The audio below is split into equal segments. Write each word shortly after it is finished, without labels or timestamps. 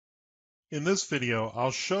In this video,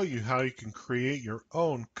 I'll show you how you can create your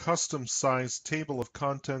own custom-sized table of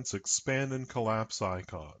contents expand and collapse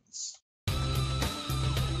icons.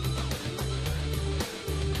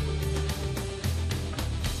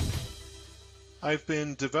 I've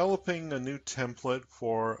been developing a new template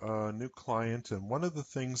for a new client, and one of the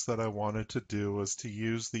things that I wanted to do was to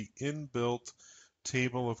use the inbuilt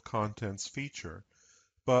table of contents feature.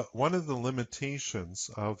 But one of the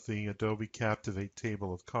limitations of the Adobe Captivate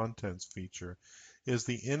table of contents feature is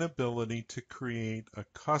the inability to create a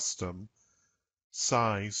custom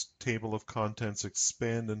sized table of contents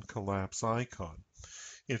expand and collapse icon.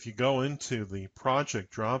 If you go into the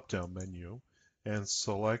project drop-down menu and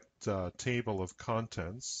select table of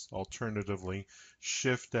contents, alternatively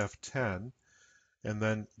Shift F10, and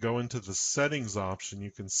then go into the settings option,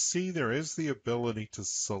 you can see there is the ability to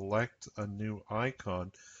select a new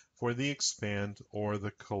icon for the expand or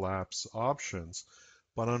the collapse options,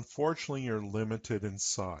 but unfortunately you're limited in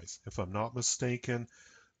size. If I'm not mistaken,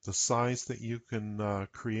 the size that you can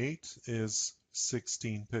create is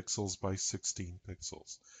 16 pixels by 16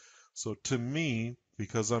 pixels. So to me,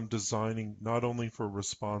 because I'm designing not only for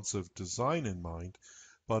responsive design in mind,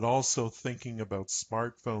 but also thinking about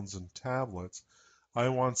smartphones and tablets, I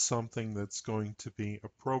want something that's going to be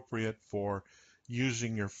appropriate for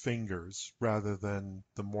using your fingers rather than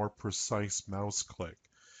the more precise mouse click.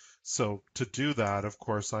 So to do that, of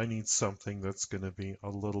course, I need something that's going to be a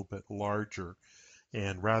little bit larger.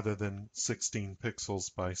 And rather than 16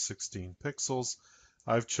 pixels by 16 pixels,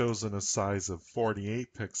 I've chosen a size of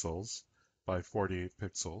 48 pixels by 48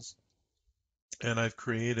 pixels. And I've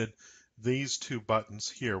created these two buttons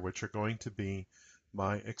here, which are going to be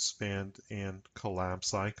my expand and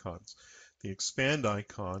collapse icons. The expand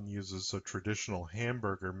icon uses a traditional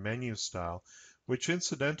hamburger menu style, which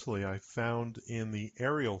incidentally I found in the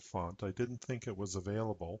Arial font. I didn't think it was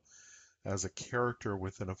available as a character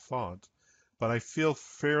within a font, but I feel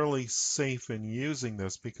fairly safe in using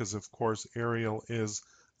this because of course Arial is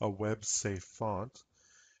a web safe font.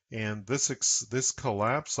 And this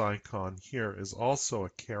collapse icon here is also a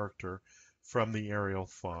character from the Arial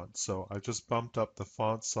font. So I just bumped up the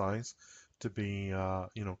font size to be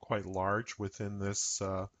quite large within this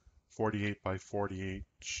 48 by 48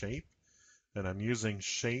 shape. And I'm using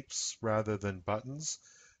shapes rather than buttons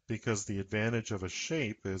because the advantage of a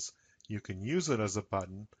shape is you can use it as a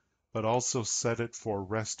button, but also set it for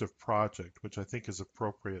rest of project, which I think is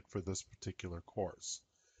appropriate for this particular course.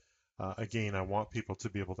 Again, I want people to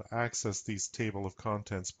be able to access these table of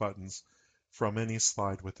contents buttons from any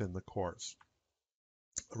slide within the course.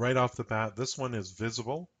 Right off the bat, this one is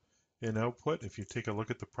visible in output. If you take a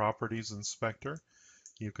look at the properties inspector,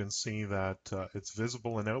 you can see that it's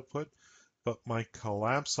visible in output, but my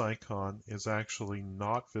collapse icon is actually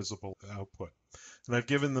not visible in output. And I've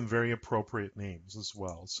given them very appropriate names as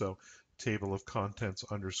well. So table of contents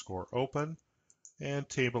underscore open and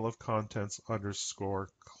table of contents underscore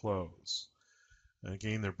close. And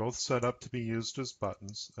again, they're both set up to be used as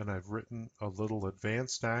buttons, and I've written a little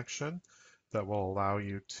advanced action that will allow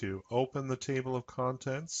you to open the table of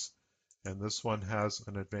contents, and this one has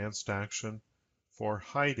an advanced action for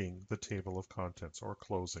hiding the table of contents or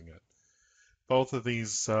closing it. Both of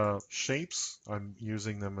these shapes, I'm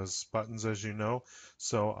using them as buttons, as you know,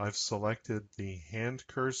 so I've selected the hand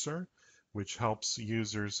cursor, which helps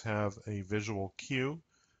users have a visual cue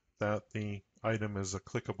that the item is a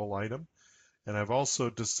clickable item. And I've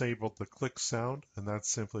also disabled the click sound, and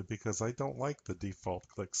that's simply because I don't like the default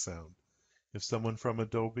click sound. If someone from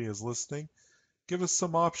Adobe is listening, give us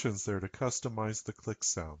some options there to customize the click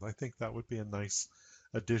sound. I think that would be a nice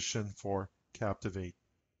addition for Captivate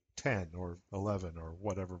 10 or 11 or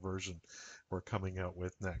whatever version we're coming out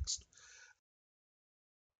with next.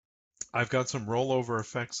 I've got some rollover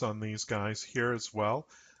effects on these guys here as well.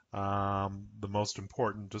 The most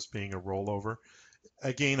important just being a rollover.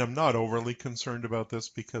 Again, I'm not overly concerned about this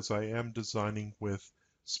because I am designing with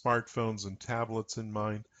smartphones and tablets in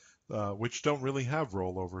mind, which don't really have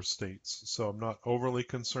rollover states. So I'm not overly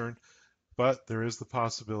concerned, but there is the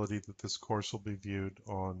possibility that this course will be viewed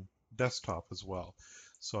on desktop as well.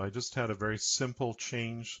 So I just had a very simple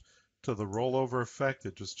change to the rollover effect.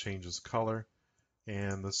 It just changes color.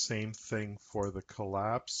 And the same thing for the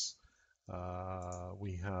collapse.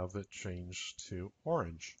 We have it changed to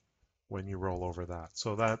orange when you roll over that.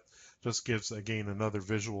 So that just gives, again, another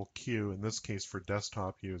visual cue, in this case for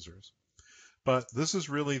desktop users. But this is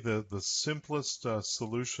really the simplest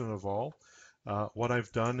solution of all. What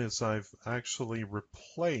I've done is I've actually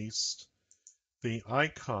replaced the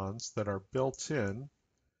icons that are built in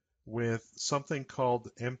with something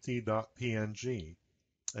called empty.png.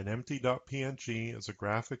 An empty.png is a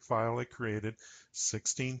graphic file I created,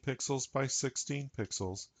 16 pixels by 16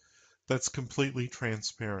 pixels, that's completely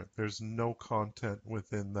transparent. There's no content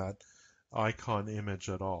within that icon image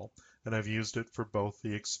at all. And I've used it for both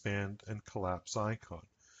the expand and collapse icon.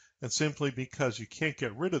 And simply because you can't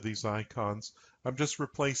get rid of these icons, I'm just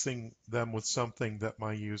replacing them with something that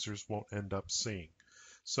my users won't end up seeing.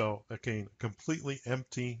 So again, completely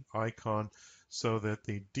empty icon so that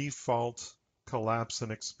the default collapse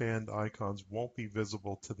and expand icons won't be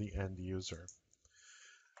visible to the end user.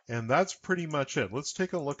 And that's pretty much it. Let's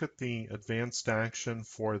take a look at the advanced action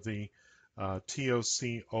for the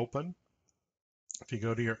TOC open. If you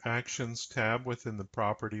go to your Actions tab within the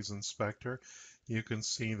Properties Inspector, you can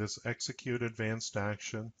see this Execute Advanced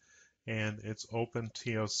Action, and it's Open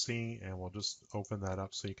TOC, and we'll just open that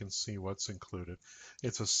up so you can see what's included.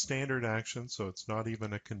 It's a standard action, so it's not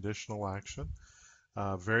even a conditional action.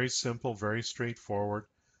 Very simple, very straightforward,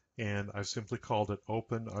 and I've simply called it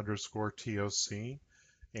Open underscore TOC,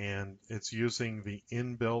 and it's using the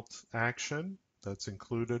inbuilt action that's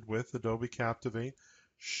included with Adobe Captivate,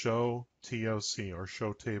 show TOC or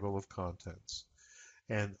show table of contents.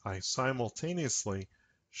 And I simultaneously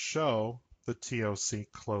show the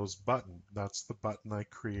TOC close button. That's the button I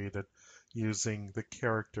created using the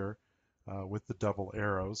character with the double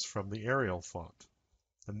arrows from the Arial font.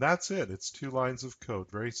 And that's it. It's 2 lines of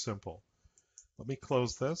code. Very simple. Let me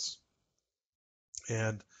close this,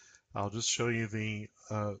 and I'll just show you the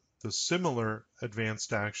similar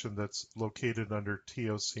advanced action that's located under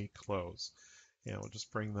TOC close. And we'll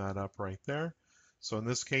just bring that up right there. So in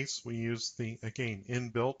this case, we use the, again,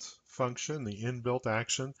 inbuilt function, the inbuilt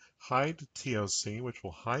action, hide TOC, which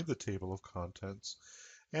will hide the table of contents,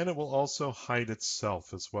 and it will also hide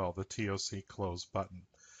itself as well, the TOC close button.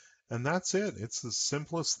 And that's it. It's the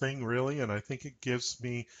simplest thing really, and I think it gives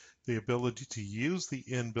me the ability to use the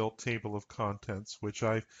inbuilt table of contents, which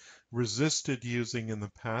I've resisted using in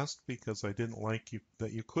the past because I didn't like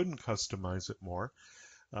that you couldn't customize it more.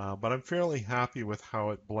 But I'm fairly happy with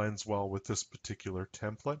how it blends well with this particular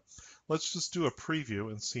template. Let's just do a preview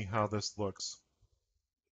and see how this looks.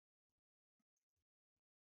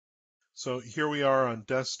 So here we are on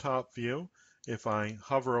desktop view. If I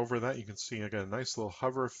hover over that, you can see I got a nice little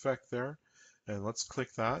hover effect there. And let's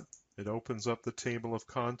click that. It opens up the table of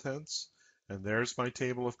contents. And there's my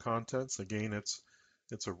table of contents. Again,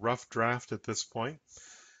 it's a rough draft at this point.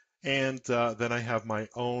 And then I have my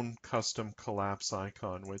own custom collapse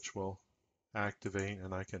icon, which will activate,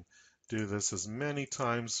 and I can do this as many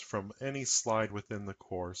times from any slide within the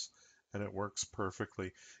course, and it works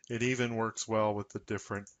perfectly. It even works well with the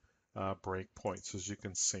different breakpoints, as you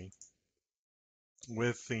can see.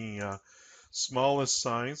 With the smallest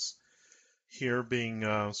size here being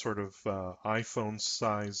sort of iPhone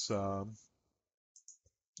size,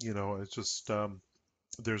 it's just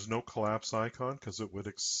there's no collapse icon because it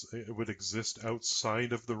would exist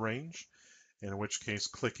outside of the range, in which case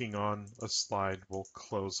clicking on a slide will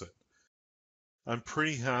close it. I'm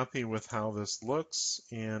pretty happy with how this looks,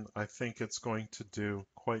 and I think it's going to do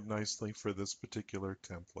quite nicely for this particular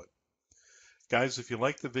template. Guys, if you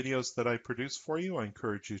like the videos that I produce for you, I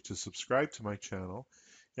encourage you to subscribe to my channel.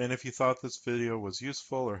 And if you thought this video was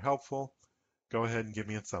useful or helpful, go ahead and give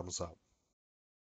me a thumbs up.